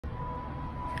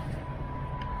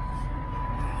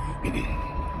What's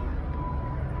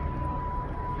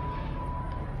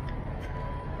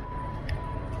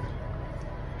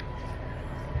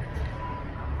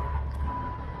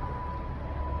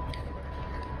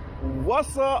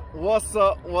up, what's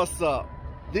up, what's up?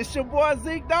 This your boy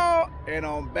Zeke Dawg, and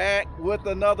I'm back with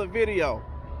another video.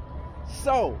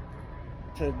 So,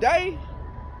 tonight,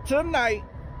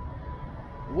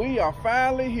 we are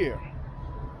finally here.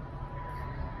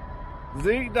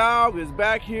 Zeke Dawg is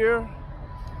back here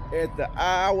at the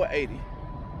Iowa 80.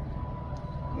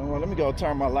 Well, let me go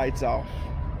turn my lights off.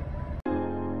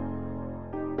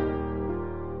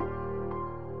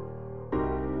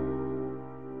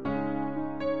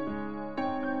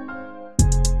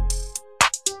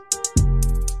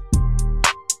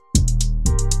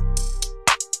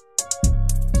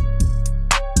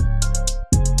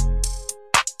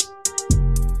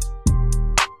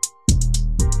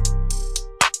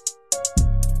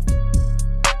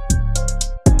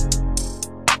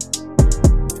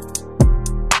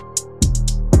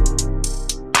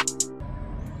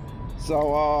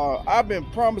 So I've been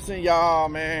promising y'all,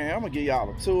 man, I'm gonna give y'all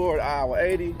a tour at Iowa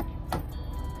 80.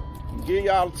 Give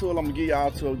y'all a tour, I'm gonna give y'all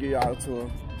a tour, give y'all a tour.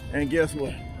 And guess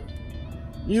what?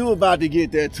 You about to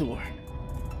get that tour.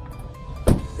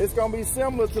 It's gonna be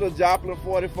similar to the Joplin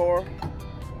 44.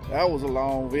 That was a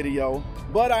long video,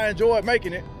 but I enjoyed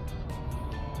making it.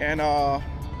 And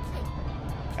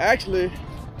actually,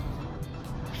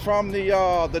 from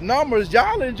the numbers,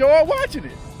 y'all enjoyed watching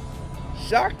it.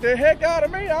 Shocked the heck out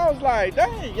of me. I was like,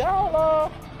 dang,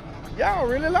 y'all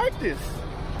really like this.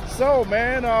 So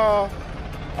man, I'm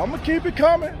gonna keep it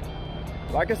coming.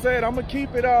 Like I said, I'm gonna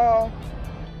keep it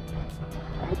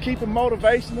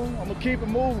motivational. I'm gonna keep it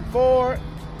moving forward.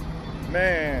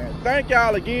 Man, thank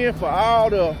y'all again for all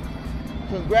the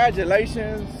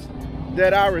congratulations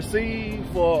that I received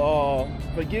for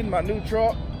getting my new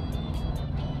truck.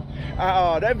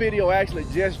 That video actually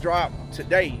just dropped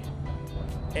today.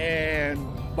 And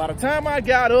by the time I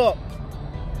got up,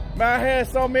 man, I had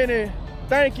so many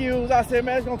thank yous. I said,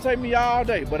 man, it's gonna take me all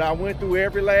day. But I went through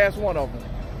every last one of them.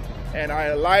 And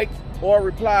I liked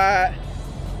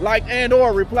and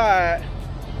or replied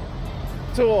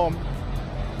to them.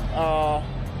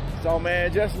 So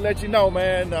man, just to let you know,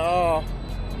 man, y'all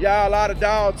out of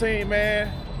Dawg team, man.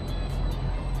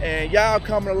 And y'all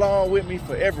coming along with me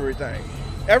for everything.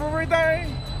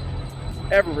 Everything.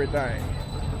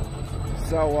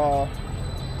 So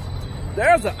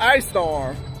there's an ice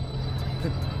storm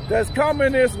that's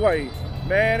coming this way.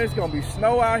 Man, it's gonna be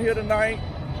snow out here tonight.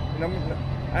 And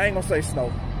I ain't gonna say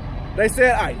snow. They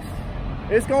said ice.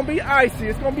 It's gonna be icy,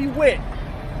 it's gonna be wet.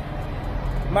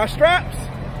 My straps,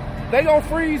 they gonna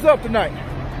freeze up tonight.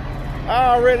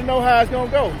 I already know how it's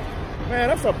gonna go. Man,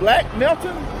 that's a black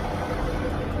Melton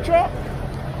truck.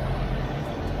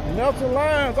 Melton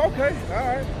lines, okay, all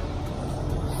right.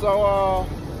 So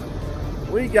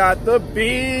we got the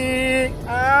big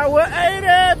Iowa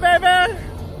 80, baby.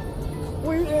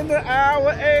 We in the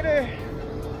Iowa 80.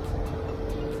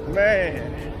 Man.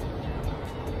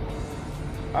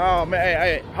 Oh, man.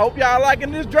 Hey, hope y'all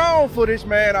liking this drone footage,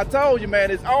 man. I told you,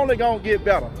 man, it's only going to get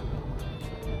better.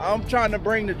 I'm trying to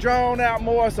bring the drone out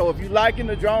more, so if you liking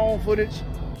the drone footage,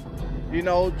 you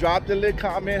know, drop the little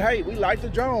comment. Hey, we like the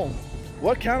drone.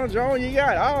 What kind of drone you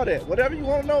got? All that. Whatever you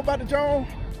want to know about the drone,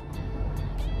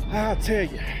 I'll tell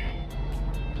you.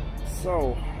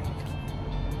 So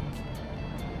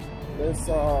let's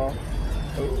I'll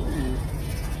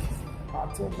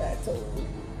turn back to it.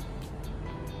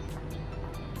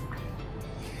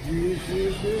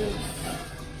 Yes.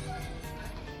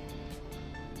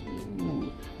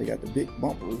 Ooh, they got the big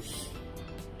bumpers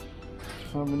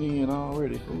coming in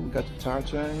already. Ooh, got the tire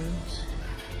chains.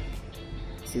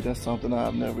 See, that's something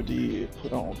I've never did.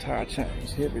 Put on tire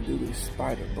chains, heavy duty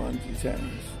spider bungee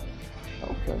chains.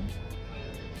 Okay.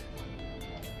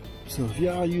 So if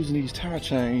y'all using these tire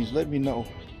chains, let me know.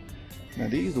 Now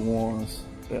these are the ones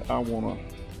that I wanna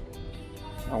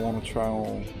try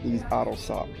on, these auto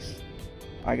socks.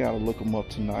 I gotta look them up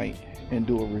tonight and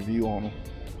do a review on them.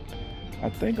 I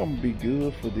think I'm gonna be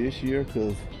good for this year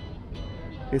because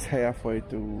it's halfway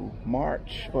through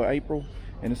March or April,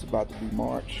 and it's about to be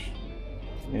March.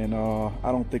 And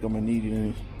I don't think I'm gonna need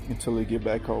it until it get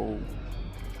back cold.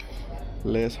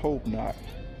 Let's hope not.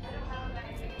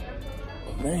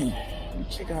 But man, you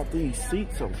check out these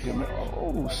seats over here, man.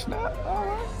 Oh snap! All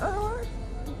right.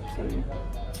 Let's see.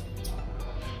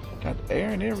 Got the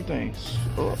air and everything.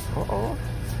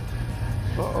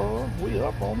 We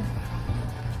up on them.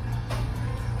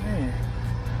 Man,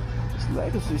 this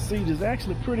Legacy seat is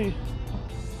actually pretty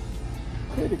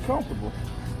comfortable.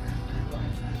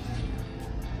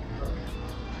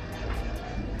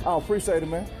 Oh, appreciate it,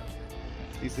 man.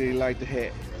 He said he liked the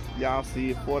hat. Y'all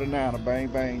see it, 49, a bang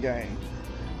bang gang.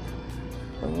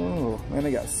 Oh, man,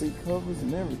 they got seat covers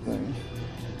and everything.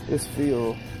 This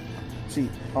feel cheap.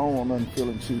 I don't want nothing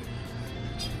feeling cheap.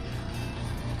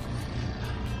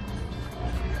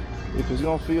 If it's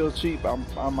gonna feel cheap,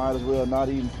 I might as well not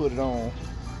even put it on.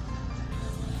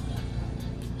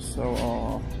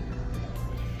 So,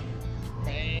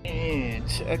 man,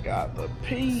 check out the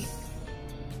Pete.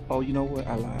 Oh, you know what?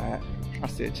 I lied. I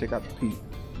said check out the Pete.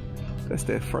 That's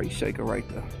that freight shaker right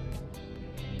there.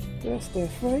 That's that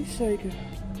freight shaker.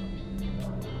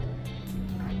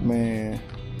 Man,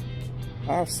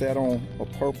 I've sat on a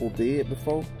purple bed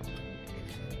before.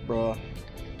 Bruh,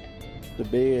 the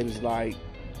bed is like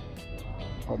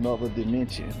another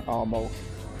dimension almost.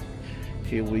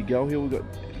 Here we go, here we go.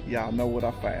 Y'all know what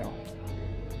I found.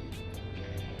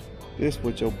 This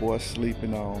what your boy's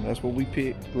sleeping on. That's what we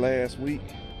picked last week.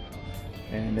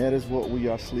 And that is what we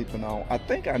are sleeping on. I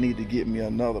think I need to get me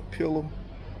another pillow.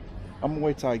 I'm gonna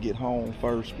wait till I get home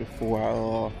first before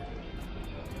I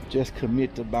just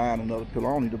commit to buying another pillow.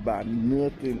 I don't need to buy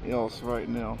nothing else right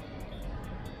now.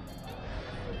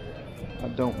 I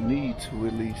don't need to,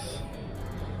 at least.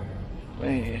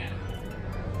 Man,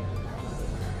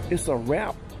 it's a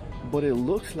wrap, but it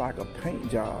looks like a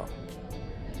paint job.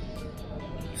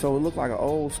 So it looks like an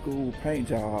old school paint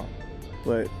job,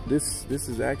 but this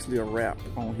is actually a wrap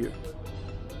on here.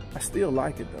 I still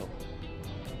like it though.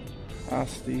 I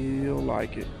still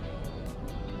like it.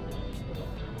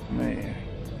 Man.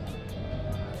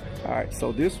 All right,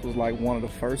 so this was like one of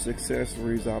the first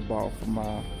accessories I bought for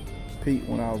my Pete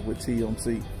when I was with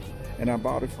TMC, and I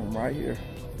bought it from right here.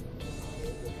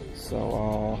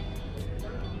 So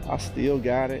I still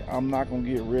got it. I'm not gonna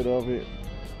get rid of it.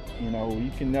 You know, you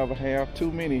can never have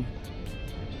too many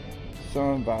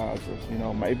sun visors. You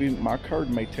know, maybe my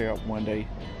curtain may tear up one day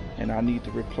and I need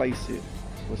to replace it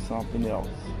with something else.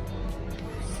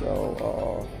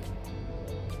 So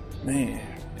man,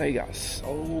 they got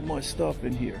so much stuff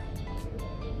in here.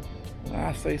 When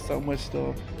I say so much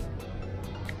stuff,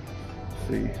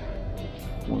 see,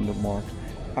 window marker.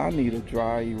 I need a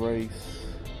dry erase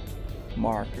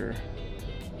marker.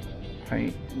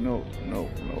 Paint, no,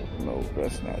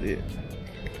 that's not it.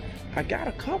 I got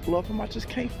a couple of them, I just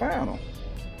can't find them.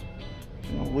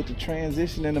 You know, with the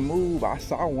transition and the move, I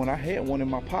saw one, I had one in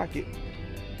my pocket.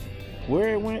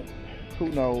 Where it went, who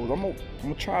knows? I'm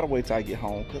gonna try to wait till I get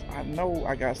home, because I know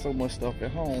I got so much stuff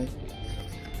at home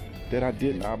that I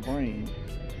did not bring.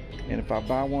 And if I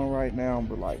buy one right now, I'm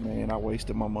be like, man, I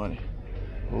wasted my money.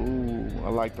 Ooh, I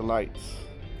like the lights.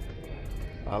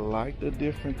 I like the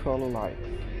different color lights.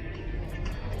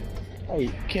 Hey,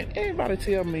 can anybody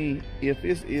tell me if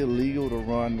it's illegal to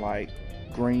run like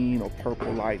green or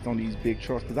purple lights on these big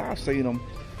trucks? Because I've seen them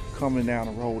coming down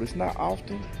the road. It's not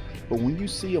often, but when you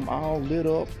see them all lit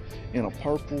up in a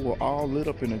purple or all lit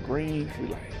up in a green,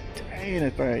 you're like, dang,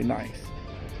 that thing nice.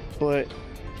 But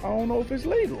I don't know if it's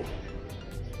legal.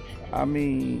 I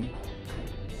mean,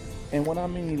 and when I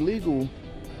mean legal,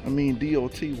 I mean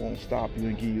DOT won't stop you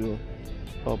and give you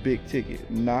a big ticket.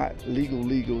 Not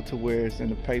legal to where it's in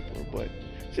the paper, but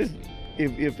just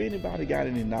if anybody got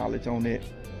any knowledge on it,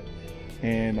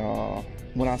 and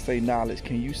when I say knowledge,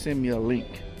 can you send me a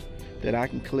link that I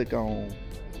can click on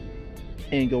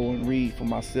and go and read for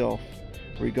myself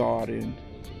regarding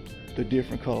the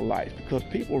different color lights? Because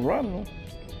people running them,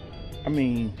 I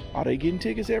mean, are they getting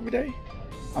tickets every day?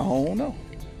 I don't know.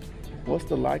 What's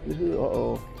the likelihood?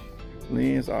 Uh-oh,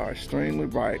 lenses are extremely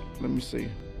bright. Let me see.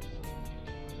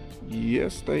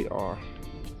 Yes, they are.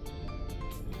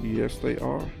 Yes, they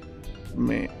are.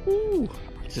 Man, ooh,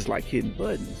 I just like hitting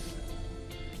buttons.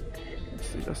 Let's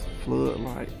see, that's a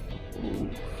floodlight. Ooh.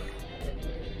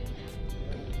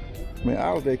 Man,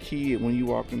 I was that kid when you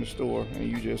walk in the store and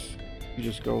you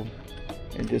just go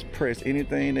and just press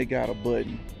anything that got a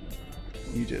button.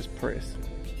 You just press it.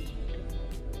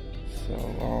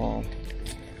 So,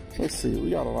 let's see,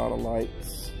 we got a lot of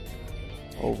lights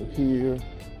over here.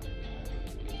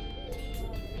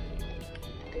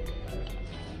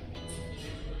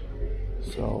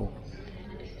 So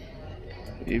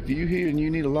if you here and you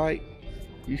need a light,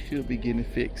 you should be getting it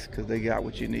fixed, because they got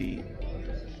what you need.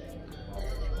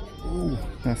 Ooh,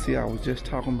 now see, I was just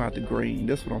talking about the green.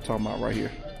 That's what I'm talking about right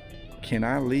here. Can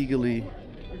I legally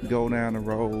go down the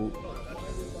road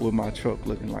with my truck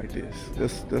looking like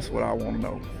this? That's what I want to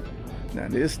know. Now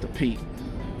this the Pete.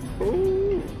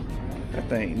 Ooh, that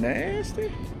thing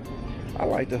nasty. I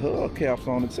like the hubcaps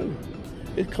on it too.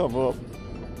 It cover up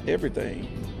everything.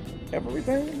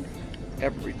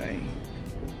 Everything.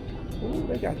 Ooh,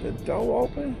 they got the door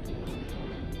open.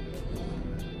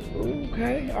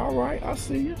 Okay, all right, I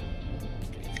see you.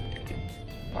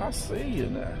 I see you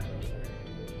now.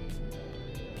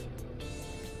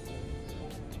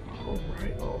 All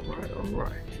right, all right, all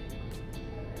right.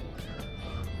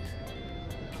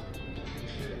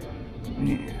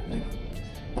 Man,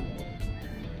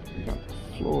 they got the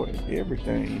floor and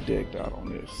everything decked out on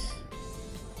this.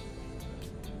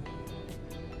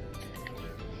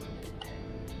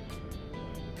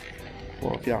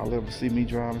 Well, if y'all ever see me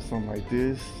driving something like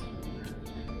this,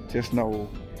 just know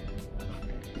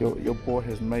your boy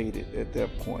has made it at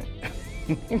that point.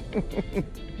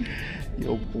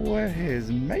 Your boy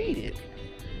has made it.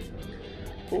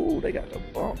 Oh, they got the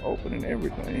bump open and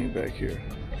everything back here.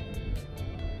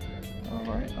 All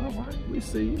right, we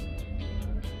see it.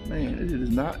 Man, it is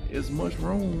not as much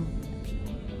room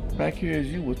back here as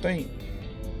you would think.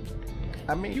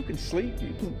 I mean, you can sleep,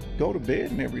 you can go to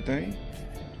bed and everything.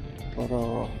 But,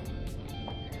 oh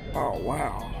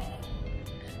wow.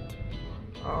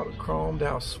 All the chromed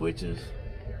out switches.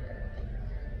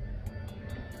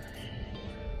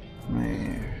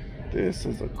 Man, this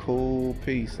is a cool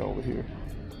piece over here.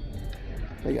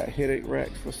 They got headache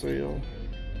racks for sale.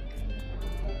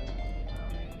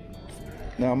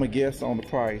 Now I'm gonna guess on the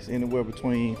price, anywhere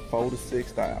between $4,000 to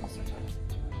 $6,000.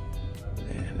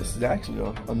 And this is actually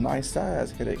a nice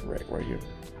size headache rack right here.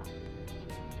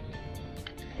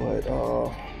 But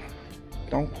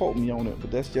don't quote me on it, but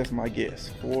that's just my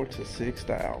guess. $4,000 to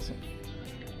 $6,000.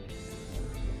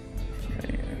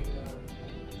 Man.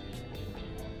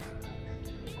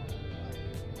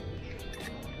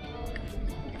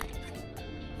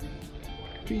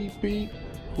 Beep beep.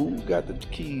 Who got the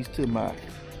keys to my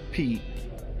Pete?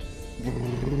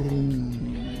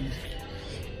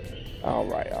 All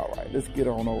right. Let's get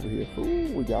on over here.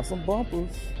 Ooh, we got some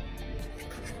bumpers.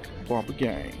 Bumper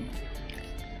gang.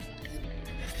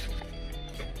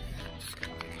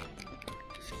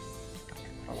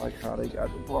 I like how they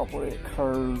got the bumper that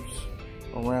curves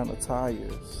around the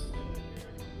tires.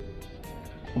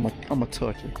 I'm gonna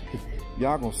touch it.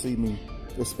 Y'all gonna see me,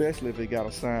 especially if it got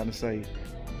a sign to say,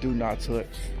 "Do not touch."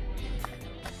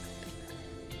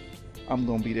 I'm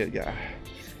gonna be that guy.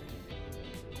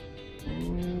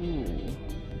 Ooh.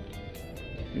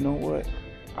 You know what?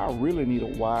 I really need a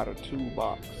wider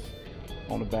toolbox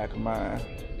on the back of mine.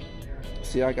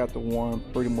 See, I got the one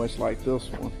pretty much like this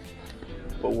one.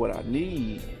 But what I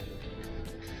need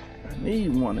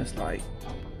one that's like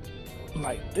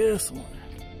this one.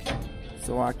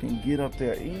 So I can get up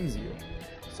there easier.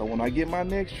 So when I get my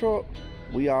next truck,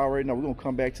 we already know we're gonna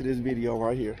come back to this video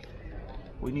right here.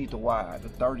 We need the wide, the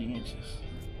 30 inches.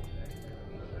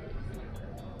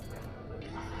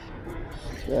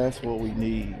 That's what we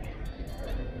need.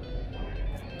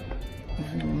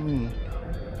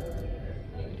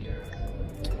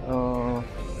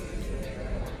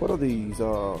 What are these?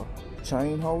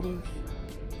 Chain holders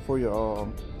for your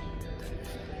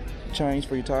chains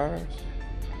for your tires?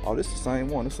 Oh, this is the same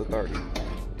one. It's a 30.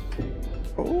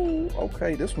 Oh,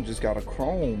 okay. This one just got a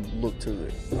chrome look to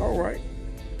it. All right.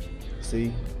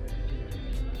 See,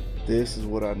 this is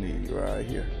what I need right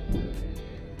here.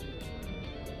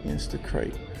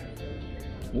 Crate.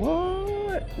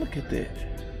 What? Look at that.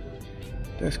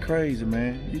 That's crazy,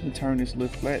 man. You can turn this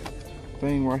little flat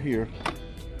thing right here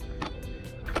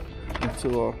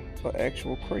into an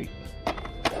actual crate.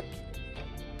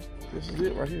 This is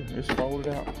it right here. It's folded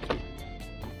out.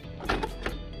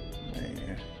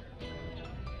 Man,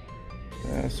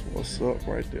 that's what's up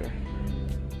right there.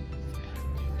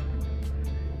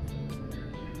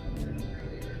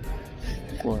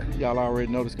 Well, y'all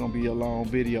already know this is gonna be a long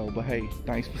video, but hey,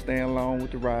 thanks for staying along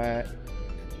with the ride.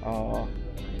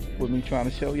 With me trying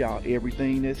to show y'all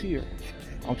everything that's here.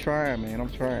 I'm trying, man,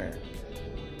 I'm trying.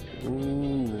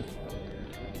 Ooh,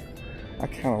 I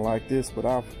kind of like this, but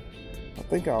I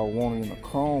think I want it in a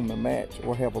chrome to match,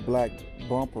 or have a black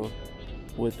bumper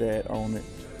with that on it.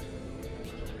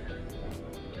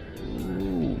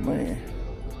 Ooh, man,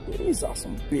 these are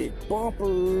some big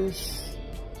bumpers.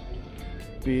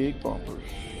 Big bumpers.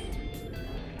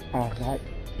 I like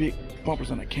big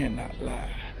bumpers and I cannot lie.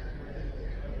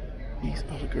 These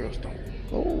other girls don't.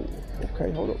 Oh,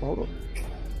 okay, hold up.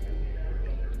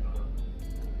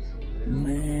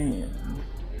 Man,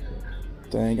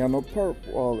 they ain't got no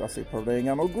purple. Oh, I say purple, they ain't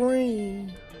got no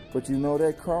green. But you know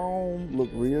that chrome look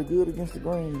real good against the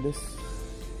green. This.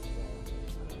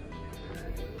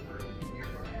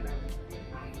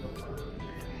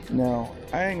 Now,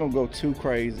 I ain't gonna go too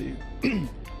crazy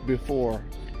before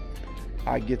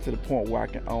I get to the point where I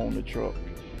can own the truck.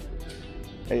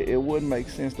 It wouldn't make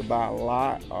sense to buy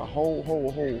a whole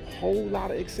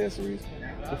lot of accessories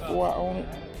before I own it.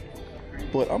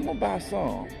 But I'm gonna buy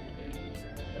some.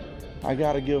 I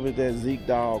gotta give it that Zeke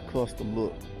Dawg custom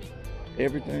look.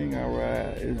 Everything I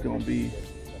ride is gonna be,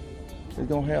 it's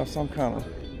gonna have some kind of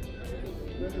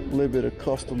little bit of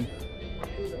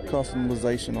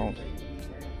customization on it.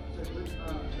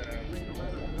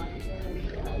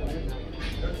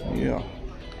 Yeah.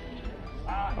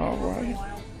 All right.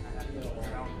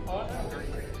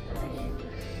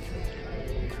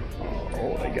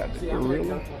 Oh, they got the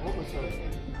gorilla.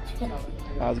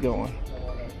 How's it going?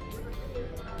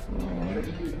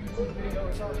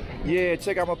 Yeah,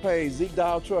 check out my page, Zeke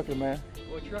Dawg Trucking, man.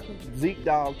 What trucking? Zeke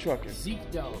Dawg Trucking.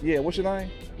 Zeke Dawg. Yeah, what's your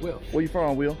name? Will. Where you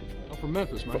from, Will? I'm from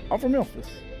Memphis, man. I'm from Memphis.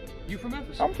 You from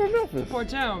Memphis? I'm from Memphis. What part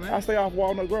of town, man? I stay off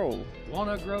Walnut Grove.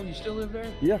 Walnut Grove, you still live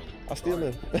there? Yeah, I still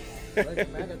live.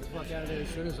 Listen, man, I got the fuck out of there as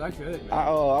soon as I could.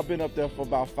 I've been up there for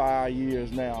about 5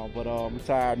 years now, but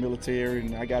retired military,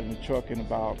 and I got in the trucking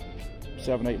about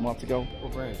 7-8 months ago.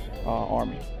 What branch?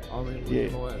 Army. Army? Yeah.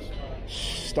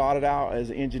 Started out as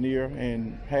an engineer,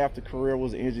 and half the career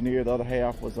was an engineer, the other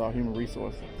half was human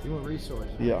resource. Human resource?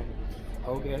 Yeah.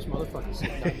 Old ass motherfucker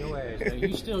sitting on your ass. Now,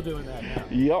 you still doing that now?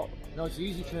 Yep. No, it's an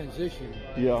easy transition.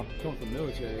 Yeah. Coming from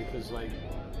military, because like,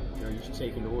 you know, you're just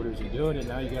taking orders and doing it.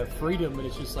 Now you got freedom, and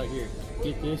it's just like, here,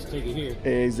 get this, take it here.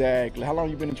 Exactly. How long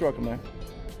you been in trucking, man?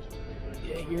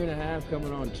 Yeah, 1.5 years,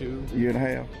 coming on 2. 1.5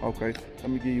 years. Okay. Let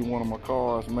me give you one of my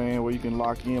cars, man, where you can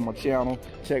lock in my channel.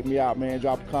 Check me out, man.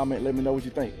 Drop a comment. Let me know what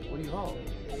you think. What do you haul?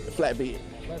 Flatbed.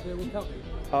 Flatbed, what company?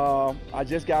 I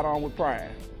just got on with Prime.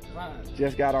 Prime.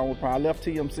 Just got on with Prime. I left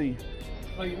TMC.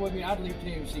 Oh, you with me? I'd leave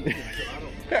TMC too, so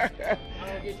I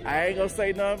don't get you. I ain't gonna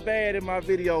say nothing bad in my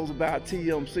videos about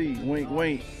TMC. Wink,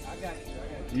 wink. I got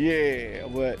you. Yeah,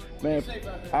 but man,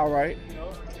 all right.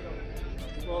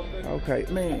 Okay,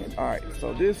 man. All right.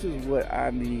 So this is what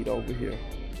I need over here.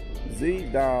 Zeke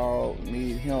Dawg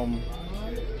need him.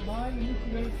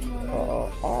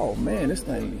 Oh man, this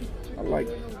thing. I like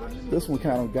this one.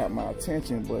 Kind of got my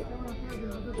attention, but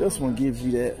this one gives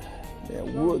you that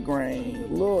wood grain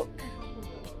look.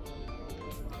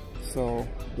 So,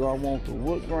 do I want the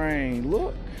wood grain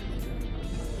look?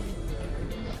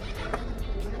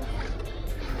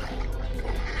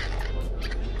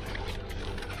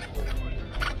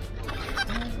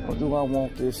 Or do I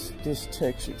want this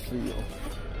textured feel?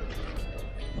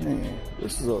 Man,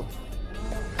 it's a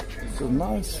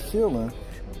nice feeling.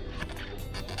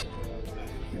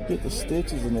 You get the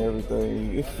stitches and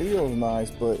everything. It feels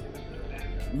nice, but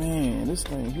man, this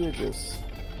thing here just.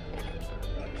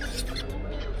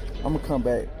 I'm gonna come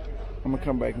back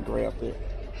and grab that.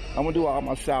 I'm gonna do all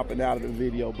my shopping out of the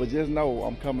video, but just know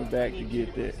I'm coming back to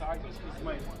get that.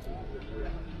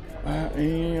 I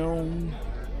am.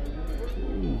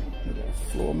 Ooh,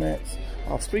 floor mats.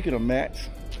 Oh, speaking of mats,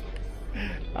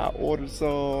 I ordered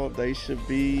some. They should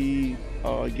be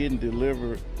getting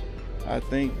delivered, I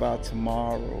think, by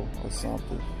tomorrow or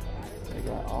something. They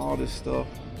got all this stuff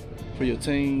for your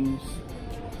teams.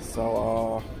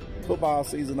 So football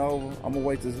season over. I'm gonna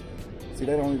wait to see.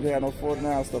 They don't even have no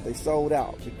 49 stuff. They sold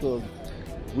out because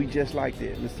we just like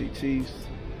that. Let's see, Chiefs.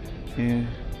 And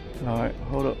all right,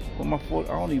 hold up. Put my foot.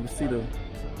 I don't even see the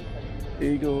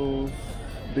Eagles,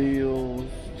 Bills,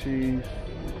 Chiefs.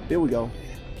 There we go.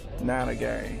 Niner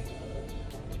game.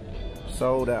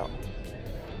 Sold out.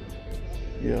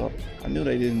 Yeah, I knew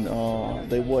they didn't.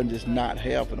 They wasn't just not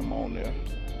helping them on there.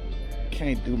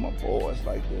 Can't do my boys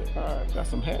like that. All right, got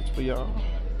some hats for y'all.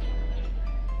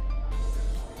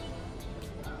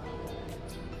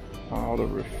 All the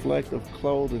reflective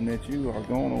clothing that you are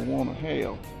gonna wanna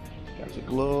have. Got your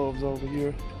gloves over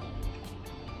here.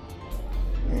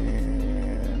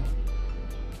 And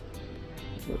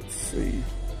let's see.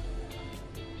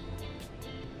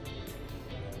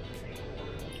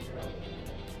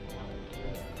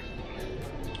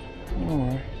 All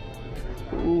right.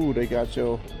 Ooh, they got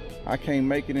your, I can't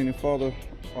make it any further.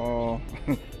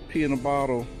 Pee in a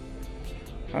bottle.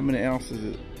 How many ounces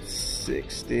is it?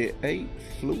 68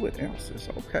 fluid ounces.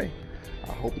 Okay.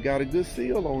 I hope it got a good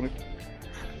seal on it.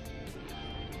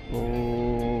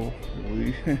 Oh,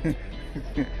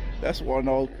 that's one of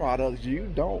those products you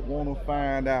don't want to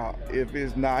find out if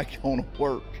it's not gonna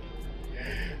work.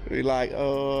 Be like,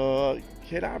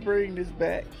 can I bring this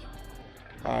back?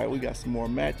 All right, we got some more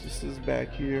mattresses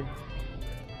back here.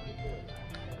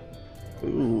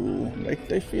 Ooh,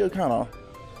 they feel kind of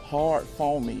hard,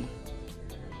 foamy.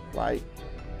 Like,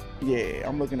 yeah,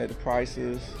 I'm looking at the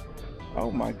prices.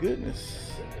 Oh my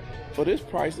goodness. For this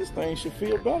price, this thing should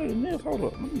feel better than this. Hold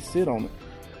up, let me sit on it.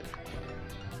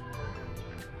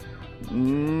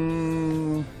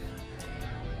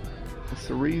 It's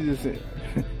the reason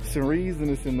it's the reason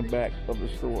it's in the back of the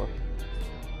store.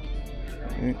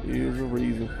 It is a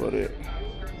reason for that.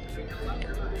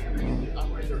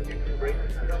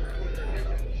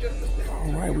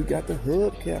 All right, we got the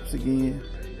hubcaps again.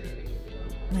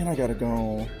 Man, I gotta go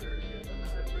on.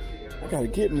 I gotta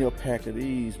get me a pack of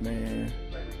these, man.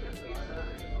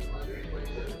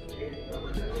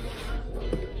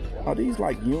 Are these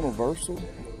like universal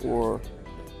or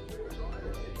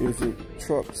is it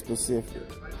truck specific?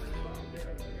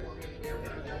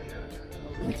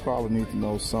 You probably need to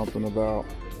know something about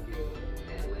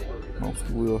most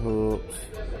wheel hubs,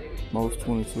 most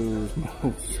 22s,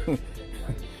 most.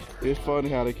 It's funny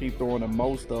how they keep throwing the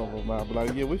most of them out. But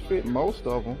like, yeah, we fit most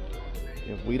of them.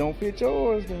 If we don't fit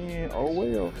yours, then oh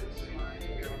well.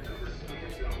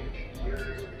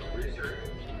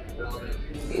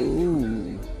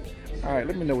 Ooh. All right,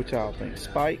 let me know what y'all think.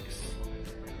 Spikes.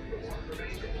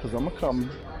 Cause I'm gonna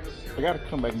come. I gotta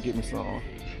come back and get me some.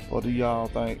 Or do y'all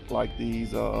think like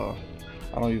these? I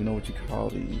don't even know what you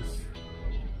call these.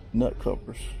 Nut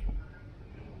covers.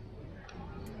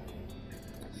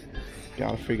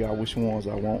 Gotta figure out which ones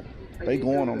I want. They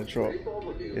going on the truck.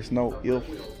 It's no if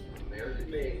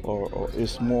or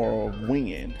it's more of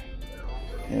when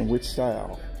and which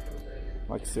style.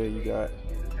 Like I said, you got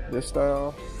this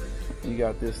style, you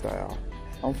got this style.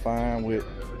 I'm fine with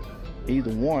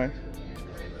either one.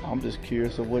 I'm just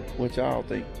curious of what y'all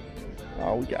think.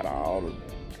 Oh, we got all the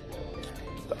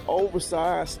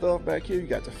oversized stuff back here. You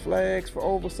got the flags for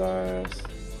oversized.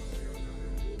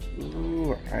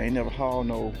 Ooh, I ain't never hauled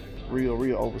no real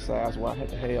oversized where I had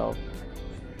to have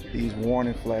these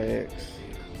warning flags.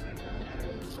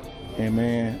 And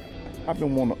man, I've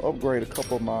been wanting to upgrade a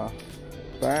couple of my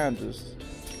binders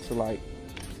to like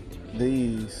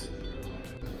these.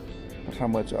 How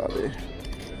much are they?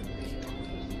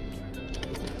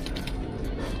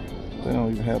 They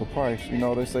don't even have a price. You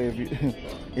know, they say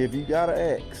if you got an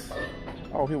X,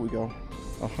 oh, here we go,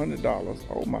 $100.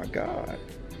 Oh my God.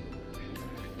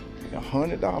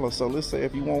 $100. So let's say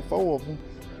if you want 4 of them,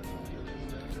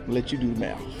 let you do the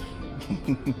math.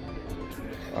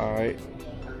 All right.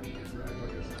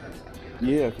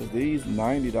 Yeah, because these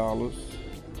 $90.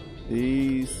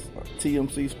 These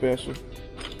TMC special,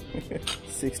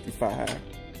 $65.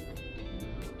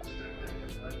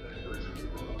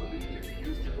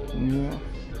 Yeah.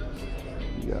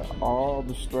 You got all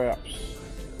the straps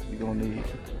you're gonna need.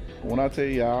 When I tell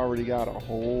you I already got a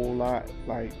whole lot,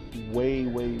 like way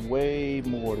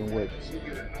more than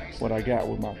what I got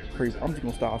with my previous. I'm just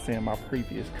gonna start saying my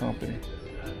previous company.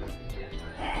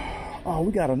 Oh,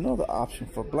 we got another option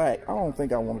for black. I don't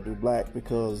think I want to do black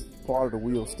because part of the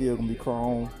wheel still gonna be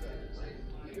chrome.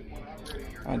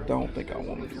 I don't think I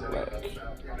want to do black.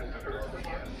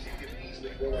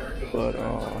 But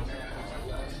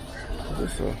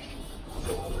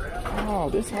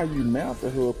this how you mount the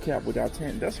hubcap without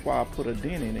tent. That's why I put a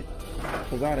dent in it,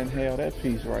 because I didn't have that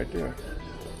piece right there.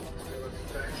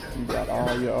 You got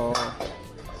all your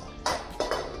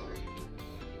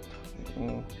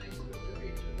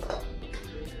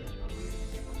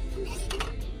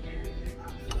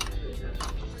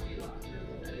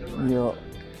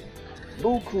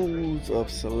bukus of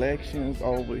selections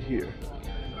over here.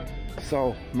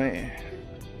 So man,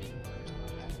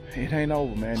 it ain't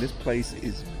over, man. This place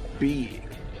is big.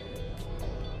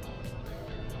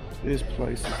 This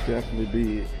place is definitely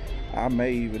big. I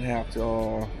may even have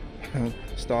to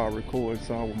start recording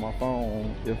some with my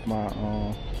phone if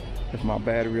my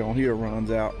battery on here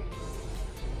runs out.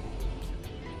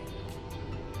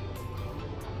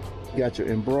 Got your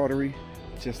embroidery,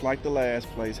 just like the last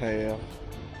place have.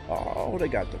 Oh, they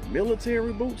got the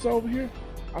military boots over here.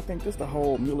 I think this the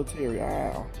whole military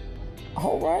aisle.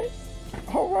 All right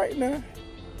now.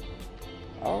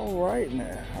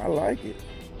 I like it.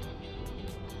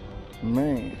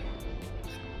 Man,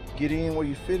 get in where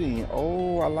you fit in.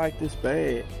 Oh, I like this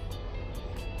bag.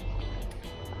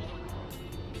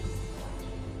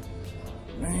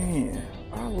 Man,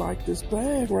 I like this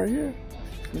bag right here.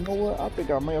 You know what? I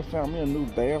think I may have found me a new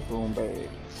bathroom bag.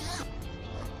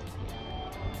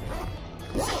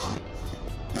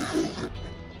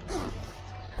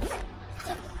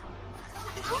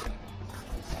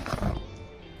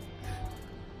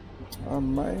 I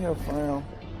may have found,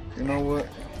 you know what?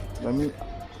 Let me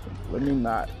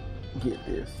not get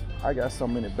this. I got so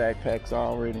many backpacks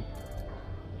already.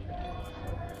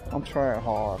 I'm trying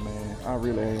hard, man. I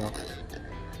really am.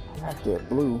 I like that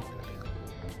blue.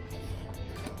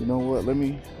 You know what? Let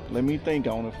me think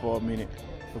on it for a minute.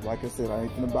 Cause like I said, I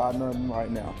ain't gonna buy nothing right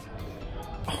now.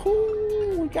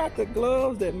 Oh, we got the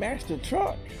gloves that match the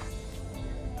truck.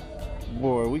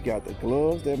 Boy, we got the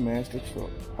gloves that match the truck.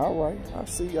 All right, I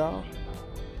see y'all.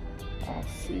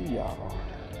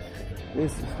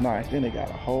 This is nice. Then they got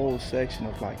a whole section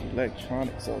of like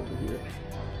electronics over here.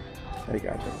 They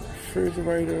got the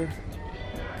refrigerator.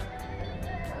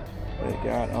 They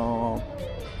got I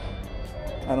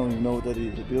don't even know what that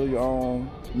is. Build your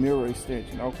own mirror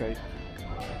extension. Okay.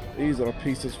 These are the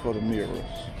pieces for the mirrors.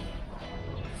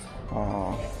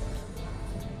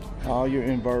 All your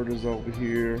inverters over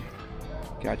here.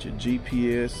 Got your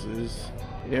GPSs.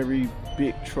 Every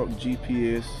big truck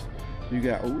GPS. You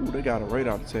got, ooh, they got a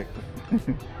radar detector.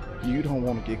 You don't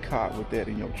want to get caught with that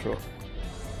in your truck.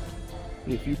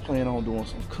 If you plan on doing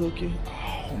some cooking,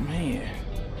 oh man,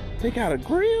 they got a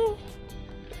grill.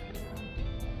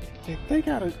 They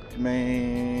got a,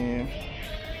 man.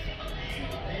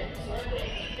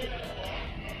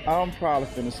 I'm probably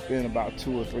finna spend about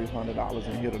 $200 or $300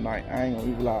 in here tonight. I ain't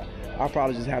gonna even lie. I'll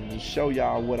probably just have to show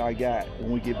y'all what I got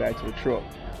when we get back to the truck.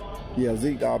 Yeah,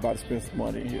 Zeke Dawg about to spend some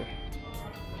money in here.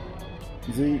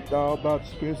 Zeke Dawg about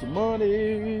to spend some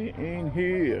money in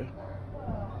here.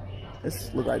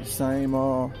 This look like the same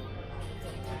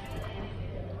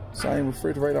same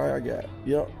refrigerator I got.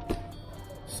 Yep,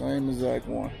 same exact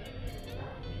one.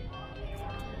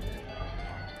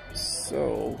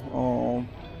 So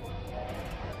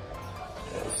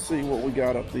let's see what we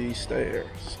got up these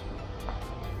stairs.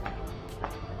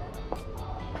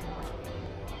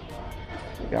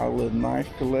 Got a little knife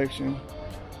collection,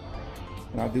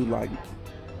 and I do like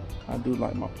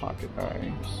my pocket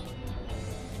knives.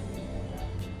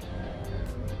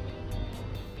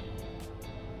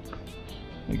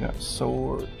 We got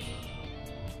swords.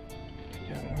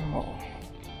 Got it all.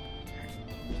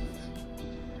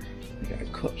 We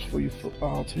got cups for your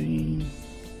football team.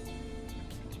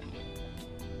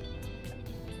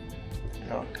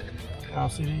 Y'all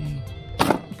see these?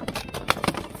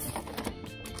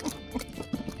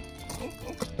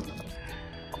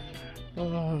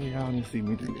 Oh, y'all didn't see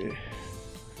me do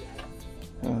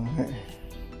that. Alright.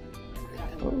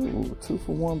 Oh,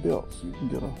 2-for-1 belts. You can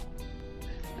get a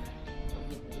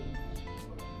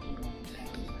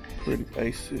pretty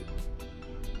basic.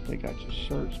 They got your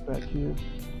shirts back here.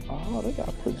 Oh, they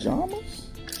got pajamas?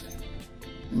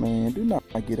 Man, do not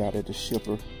get out at the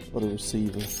shipper or the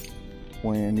receiver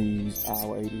wearing these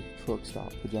Hour 80 truck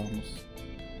stop pajamas.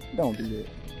 Don't do that.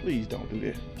 Please don't do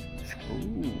that.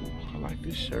 Ooh, I like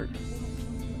this shirt.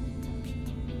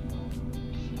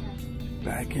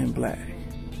 Back in black.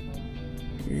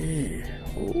 Yeah.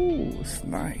 Ooh, it's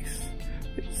nice.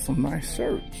 It's some nice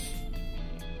shirts.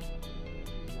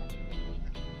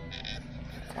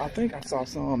 I think I saw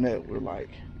some that were like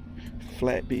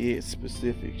flatbed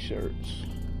specific shirts.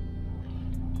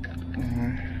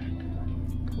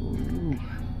 Ooh.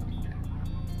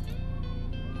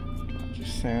 Got your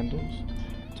sandals.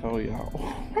 Told y'all.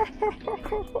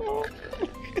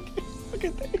 Look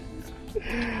at that.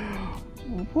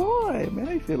 Boy, man,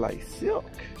 they feel like silk.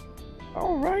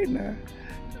 All right now.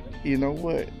 You know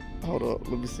what? Hold up.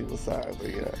 Let me see what size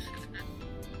they got.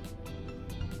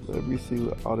 Let me see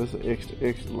what. Oh, this is an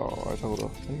extra large. Hold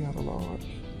up. They got a large.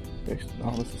 Extra.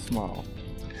 No, this is small.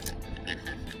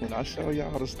 When I show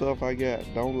y'all the stuff I got,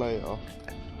 don't laugh.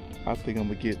 I think I'm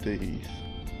gonna get these.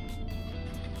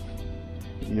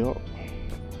 Yup. I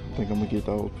think I'm gonna get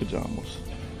those pajamas.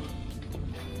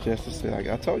 Just to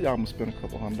say, I told y'all I'm gonna spend a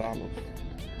couple $100.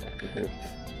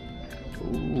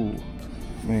 Ooh,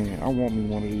 man, I want me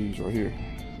one of these right here.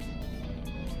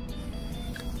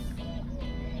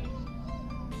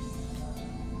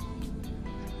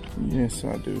 Yes,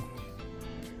 I do.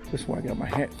 That's where I got my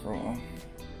hat from.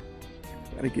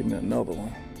 Gotta get me another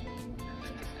one.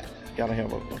 Gotta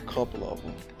have a couple of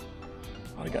them.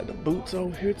 Oh, they got the boots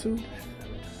over here too.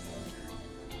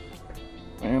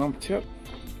 Man, I'm telling you,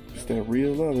 it's that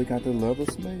real leather. They got the leather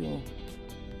smell.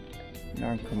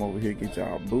 Y'all can come over here and get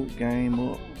y'all boot game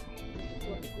up.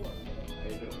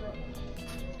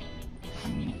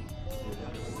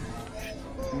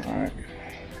 Alright.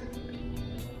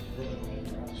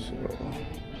 So,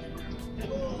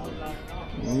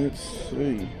 let's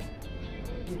see.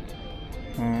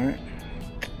 Alright.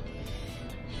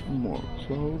 Some more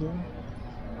clothing.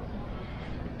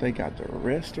 They got the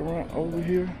restaurant over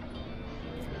here.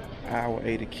 Hour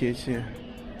 80 kitchen.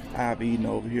 I've eaten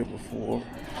over here before.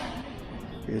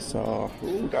 It's ooh,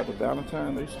 we got the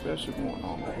Valentine's Day special going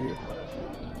on right here.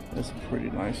 That's a pretty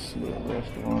nice little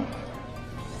restaurant.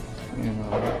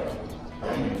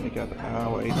 And they got the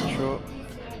Hour 80 truck.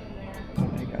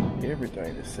 They got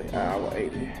everything to say Hour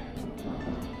 80.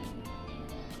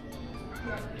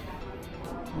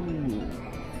 Ooh.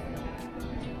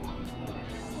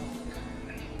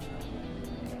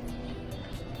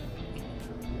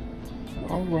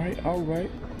 All right. Oh,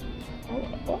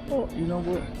 you know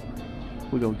what?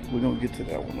 We're gonna get to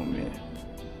that one in a minute.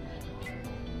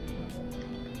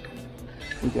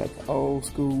 We got the old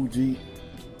school Jeep.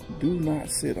 Do not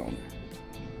sit on it.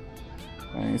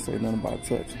 I ain't say nothing about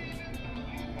touching.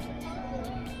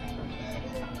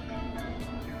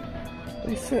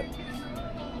 They said,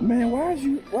 man, why is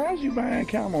you buying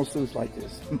camo suits like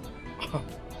this?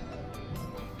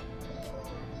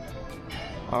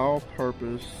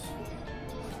 All-purpose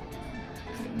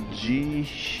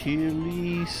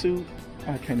G-Chili suit.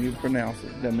 I can't even pronounce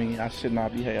it. That means I should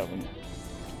not be having it.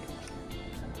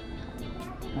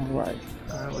 All right,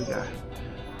 we got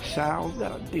showers,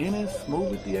 got a dentist,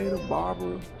 movie theater,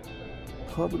 barber,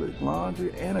 public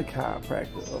laundry, and a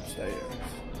chiropractor upstairs.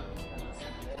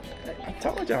 I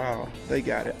told y'all they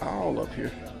got it all up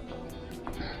here.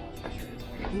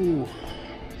 Ooh.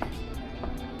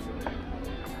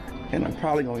 And I'm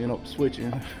probably gonna end up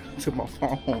switching to my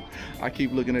phone. I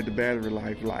keep looking at the battery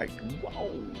life like,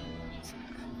 whoa.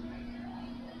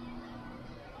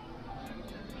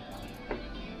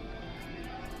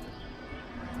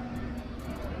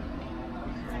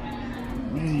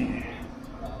 Man,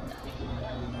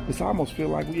 it's almost feel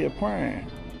like we at Prime.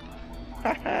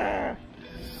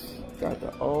 Got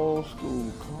the old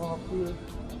school carpet.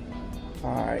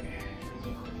 All right,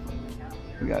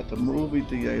 we got the movie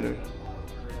theater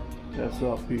that's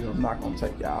up here. I'm not gonna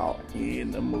take y'all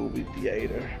in the movie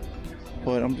theater,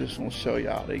 but I'm just gonna show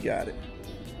y'all they got it.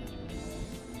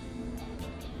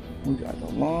 We got the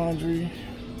laundry.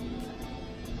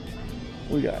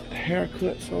 We got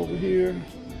haircuts over here.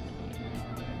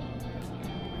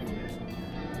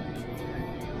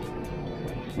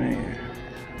 Man,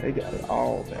 they got it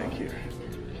all back here.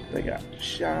 They got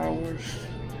showers,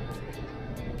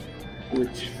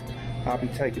 which I'll be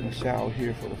taking a shower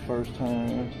here for the first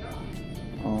time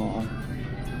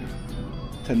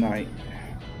tonight.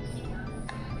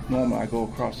 Normally I go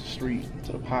across the street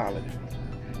to the Pilot.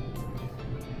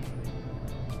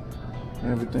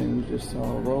 Everything we just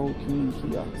saw, road key,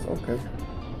 kiosks, okay.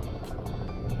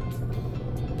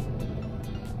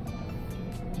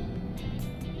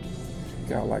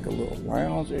 Got like a little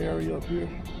lounge area up here.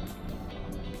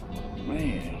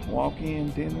 Man,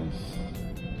 walk-in dentist,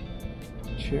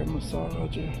 chair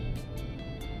massager.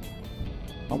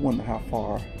 I wonder how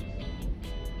far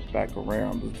back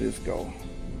around does this go?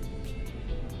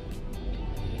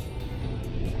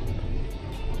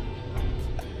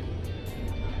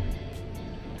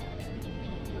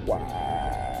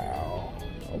 Wow.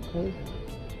 Okay.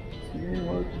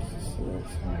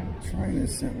 Training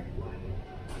center.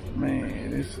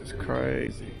 Man, this is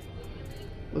crazy.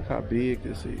 Look how big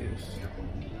this is.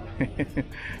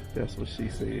 That's what she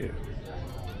said.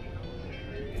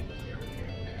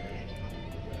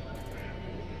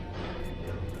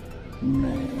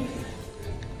 Man,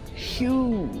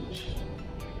 huge.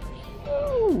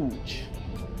 Huge.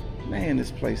 Man,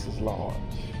 this place is large.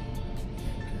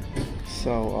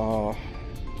 So,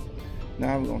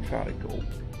 now we're gonna try to go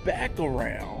back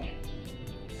around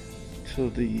to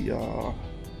the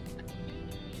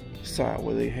side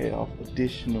where they have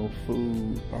additional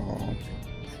food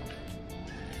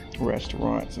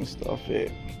restaurants and stuff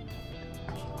at.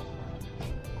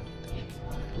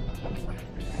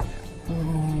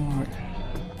 Alright.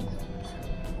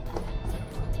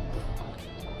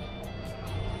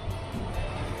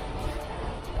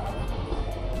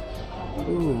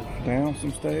 Ooh, down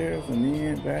some stairs and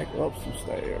then back up some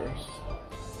stairs.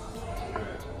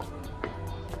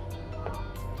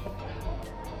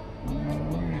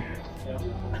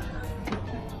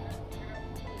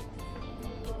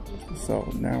 So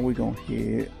now we're gonna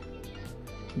head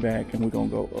back and we're gonna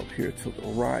go up here to the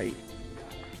right.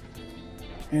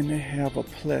 And they have a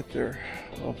plethora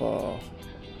of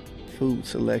food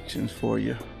selections for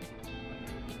you.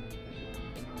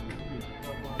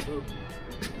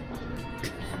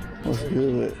 What's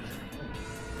good?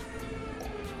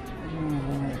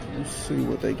 Alright, let's see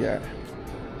what they got.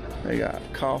 They got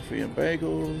coffee and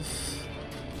bagels,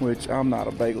 which I'm not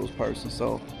a bagels person,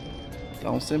 so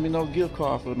don't send me no gift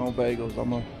card for no bagels. I'm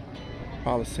gonna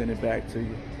probably send it back to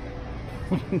you.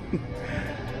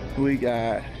 We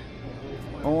got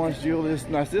orange juice.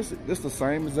 Now this the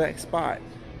same exact spot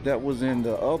that was in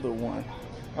the other one,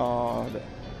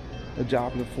 the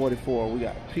Joplin 44. We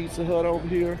got Pizza Hut over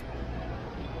here.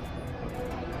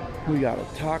 We got a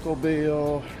Taco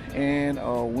Bell and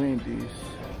a Wendy's.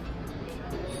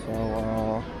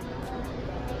 So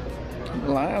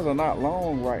the lines are not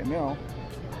long right now.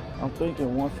 I'm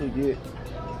thinking once it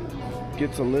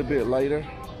gets a little bit later,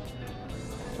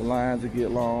 the lines will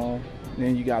get long.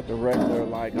 Then you got the regular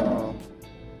like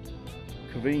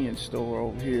convenience store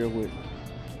over here with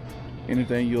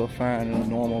anything you'll find in a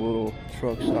normal little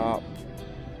truck stop.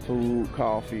 Food,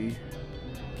 coffee.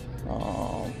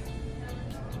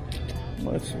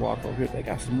 Let's walk over here. They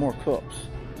got some more cups.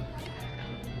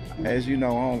 As you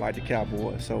know, I don't like the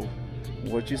Cowboys, so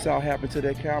what you saw happen to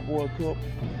that Cowboy cup,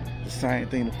 the same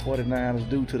thing the 49ers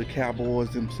do to the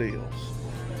Cowboys themselves.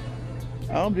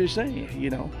 I'm just saying, you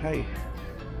know, hey,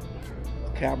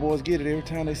 the Cowboys get it every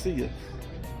time they see us.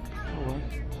 All right,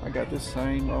 I got this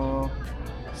same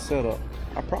setup.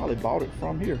 I probably bought it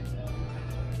from here.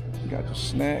 Got the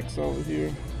snacks over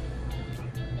here.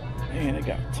 Man, they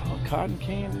got a ton of cotton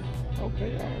candy.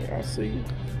 Okay, all right, I see it.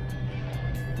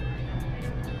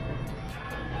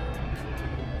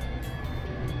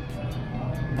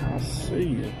 I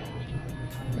see it.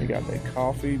 They got that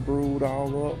coffee brewed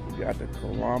all up. We got the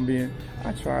Colombian.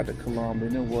 I tried the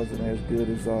Colombian. It wasn't as good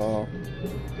as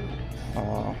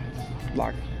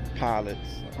like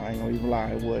Pilots. I ain't gonna even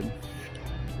lie, it wasn't.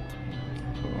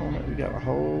 We got a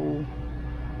whole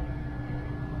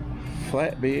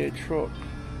flatbed truck.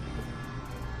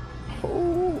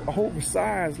 Oh,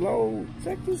 oversized load.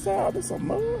 Check this out. This a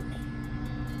mug.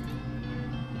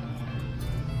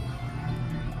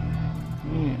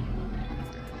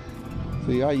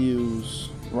 See, I use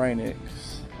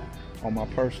Rain-X on my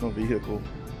personal vehicle,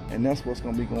 and that's what's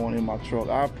gonna be going in my truck.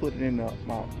 I put it in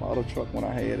my other truck when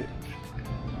I had it.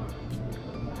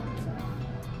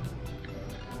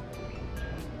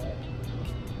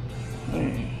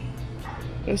 Man,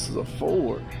 this is a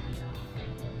Ford.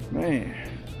 Man,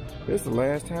 this is the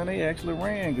last time they actually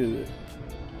ran good.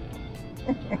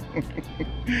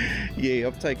 Yeah,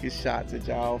 I'm taking shots at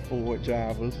y'all Ford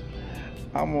drivers.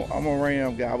 I'm a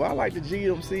Ram guy, but I like the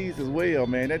GMCs as well,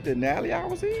 man. That Denali I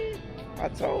was in, I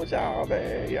told y'all,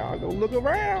 man, y'all go look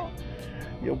around.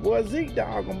 Your boy Zeke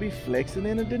Dawg gonna be flexing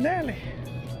in a Denali.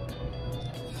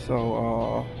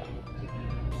 So,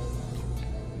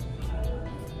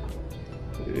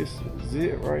 this is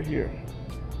it right here.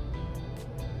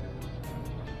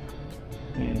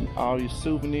 And all these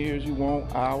souvenirs you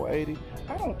want, hour 80.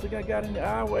 I don't think I got any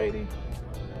hour 80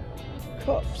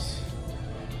 cups.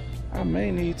 I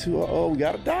may need to. Oh, we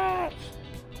got a Dodge.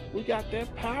 We got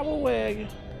that Power Wagon.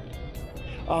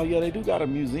 Oh yeah, they do got a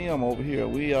museum over here.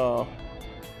 We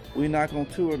not gonna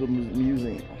tour the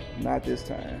museum, not this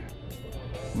time.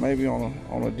 Maybe on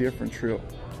a different trip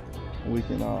we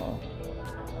can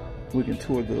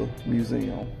tour the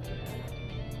museum.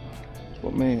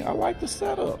 But man, I like the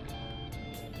setup.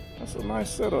 That's a nice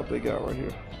setup they got right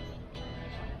here.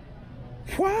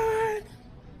 What?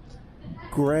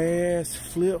 Grass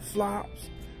flip-flops?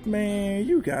 Man,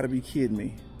 you gotta be kidding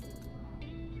me.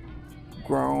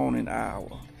 Grown in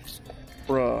Iowa.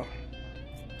 Bruh.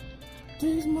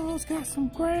 These mugs got some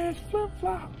grass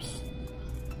flip-flops.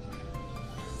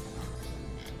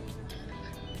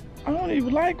 I don't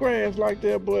even like grass like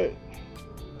that, but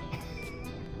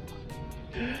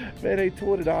man, they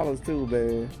 $20 too,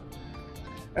 man.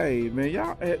 Hey, man,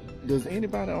 y'all, does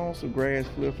anybody own some grass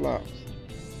flip-flops?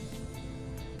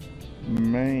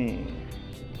 Man.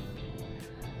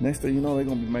 Next thing you know, they're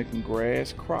gonna be making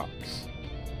grass Crocs.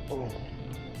 Oh,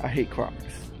 I hate Crocs.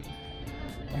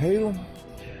 I hate them.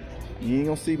 You ain't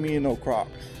gonna see me in no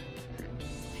Crocs.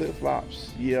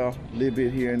 Flip-flops, yeah, a little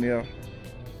bit here and there.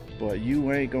 But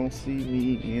you ain't gonna see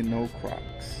me in no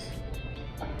Crocs.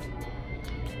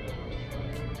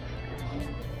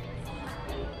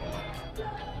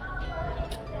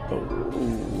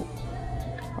 Oh,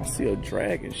 I see a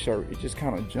dragon shirt. It just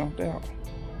kind of jumped out.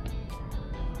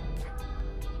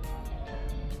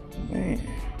 Man,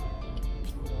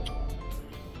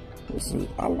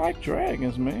 I like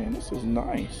dragons, man. This is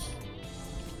nice.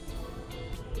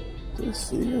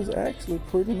 This is actually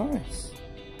pretty nice.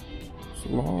 It's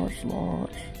large,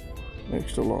 large,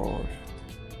 extra large.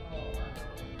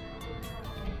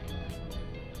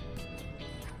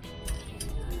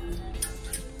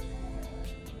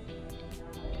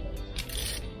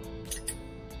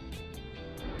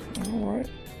 All right,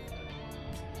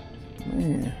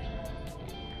 man,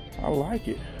 I like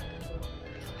it.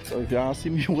 So if y'all see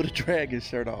me with a dragon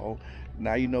shirt on,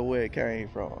 now you know where it came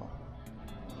from.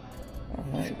 All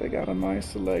right, they got a nice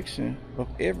selection of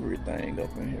everything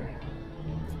up in here.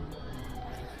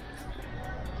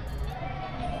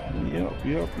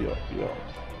 Yep.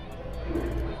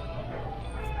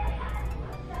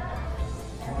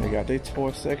 They got their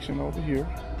toy section over here,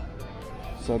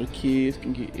 so the kids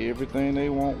can get everything they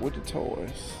want with the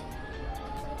toys.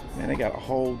 Man, they got a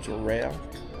whole giraffe.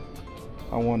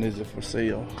 I wonder, is it for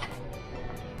sale?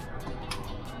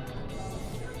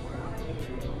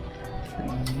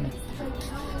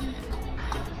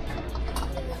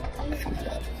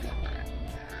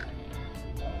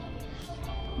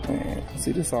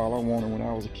 This all I wanted when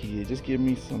I was a kid. Just give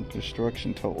me some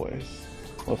construction toys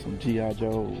or some G.I.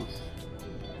 Joes.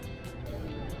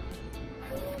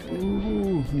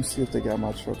 Ooh, let me see if they got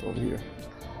my truck over here.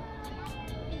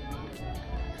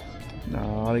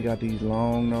 No, they got these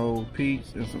long nose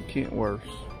Pete's and some Kentworths.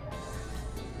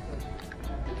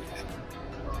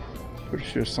 Pretty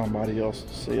sure somebody else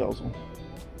sells them.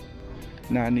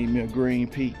 Now I need me a green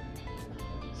Pete.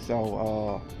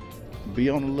 So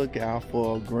be on the lookout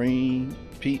for a green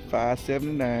Pete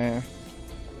 579.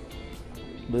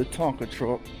 Little Tonka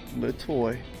truck, little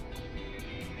toy.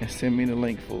 And send me the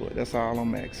link for it. That's all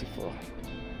I'm asking for.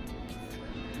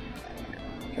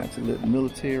 Got your little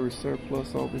military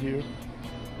surplus over here.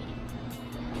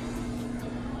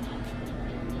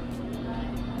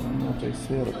 I don't know if they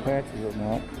sell the patches or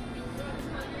not.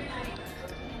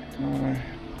 Alright.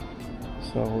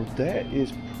 So that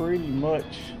is pretty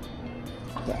much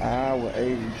the hour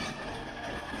 80.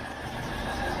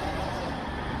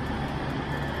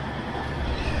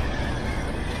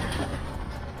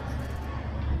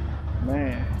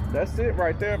 Man, that's it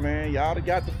right there, man. Y'all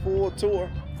got the full tour.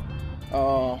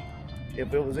 If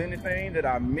there was anything that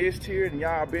I missed here and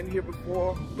y'all been here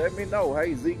before, let me know.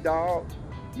 Hey, Zeke Dawg,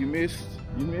 you missed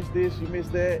this, you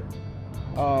missed that.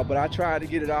 But I tried to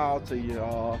get it all to you,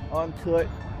 uncut,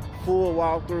 full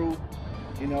walkthrough.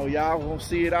 You know, y'all won't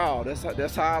see it all.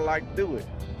 That's how I like to do it.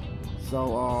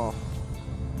 So,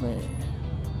 man.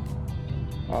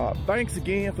 Thanks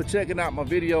again for checking out my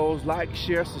videos. Like,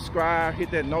 share, subscribe,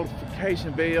 hit that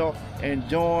notification bell, and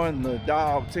join the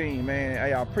Dawg team, man.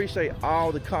 Hey, I appreciate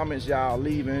all the comments y'all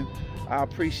leaving. I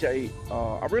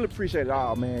really appreciate it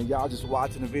all, man. Y'all just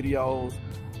watching the videos,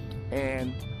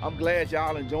 and I'm glad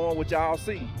y'all enjoying what y'all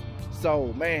see.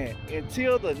 So, man,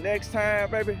 until the next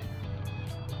time, baby,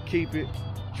 keep it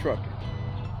trucking.